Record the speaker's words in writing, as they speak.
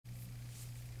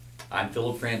I'm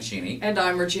Philip Franchini. And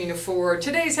I'm Regina Ford.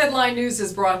 Today's headline news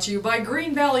is brought to you by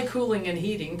Green Valley Cooling and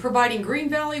Heating, providing Green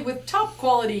Valley with top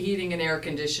quality heating and air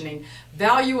conditioning,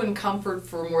 value and comfort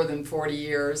for more than 40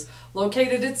 years.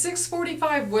 Located at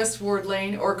 645 West Ward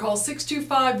Lane or call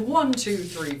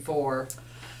 625-1234.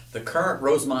 The current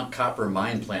Rosemont Copper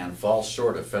Mine Plan falls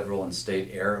short of federal and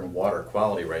state air and water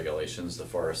quality regulations, the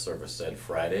Forest Service said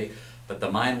Friday, but the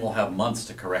mine will have months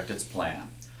to correct its plan.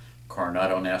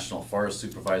 Coronado National Forest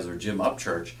Supervisor Jim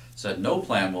Upchurch said no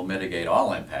plan will mitigate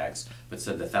all impacts, but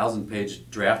said the 1,000-page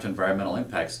draft environmental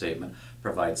impact statement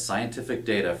provides scientific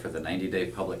data for the 90-day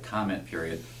public comment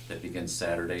period that begins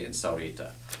Saturday in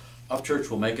Sahuarita. Upchurch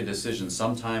will make a decision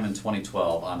sometime in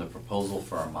 2012 on the proposal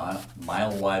for a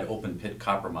mile-wide open-pit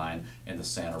copper mine in the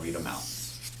Santa Rita Mountains.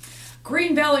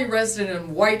 Green Valley resident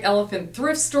and White Elephant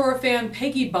thrift store fan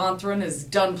Peggy Bonthran has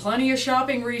done plenty of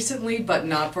shopping recently, but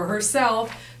not for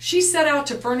herself. She set out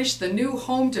to furnish the new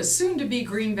home to soon-to-be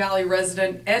Green Valley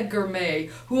resident Edgar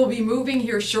May, who will be moving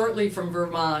here shortly from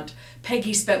Vermont.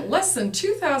 Peggy spent less than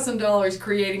 $2,000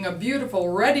 creating a beautiful,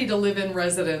 ready-to-live-in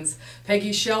residence.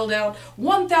 Peggy shelled out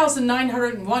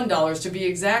 $1,901 to be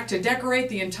exact to decorate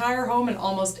the entire home, and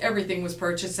almost everything was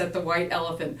purchased at the White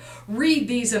Elephant. Read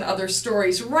these and other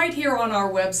stories right here on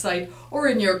our website or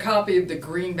in your copy of the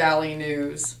Green Valley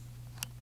News.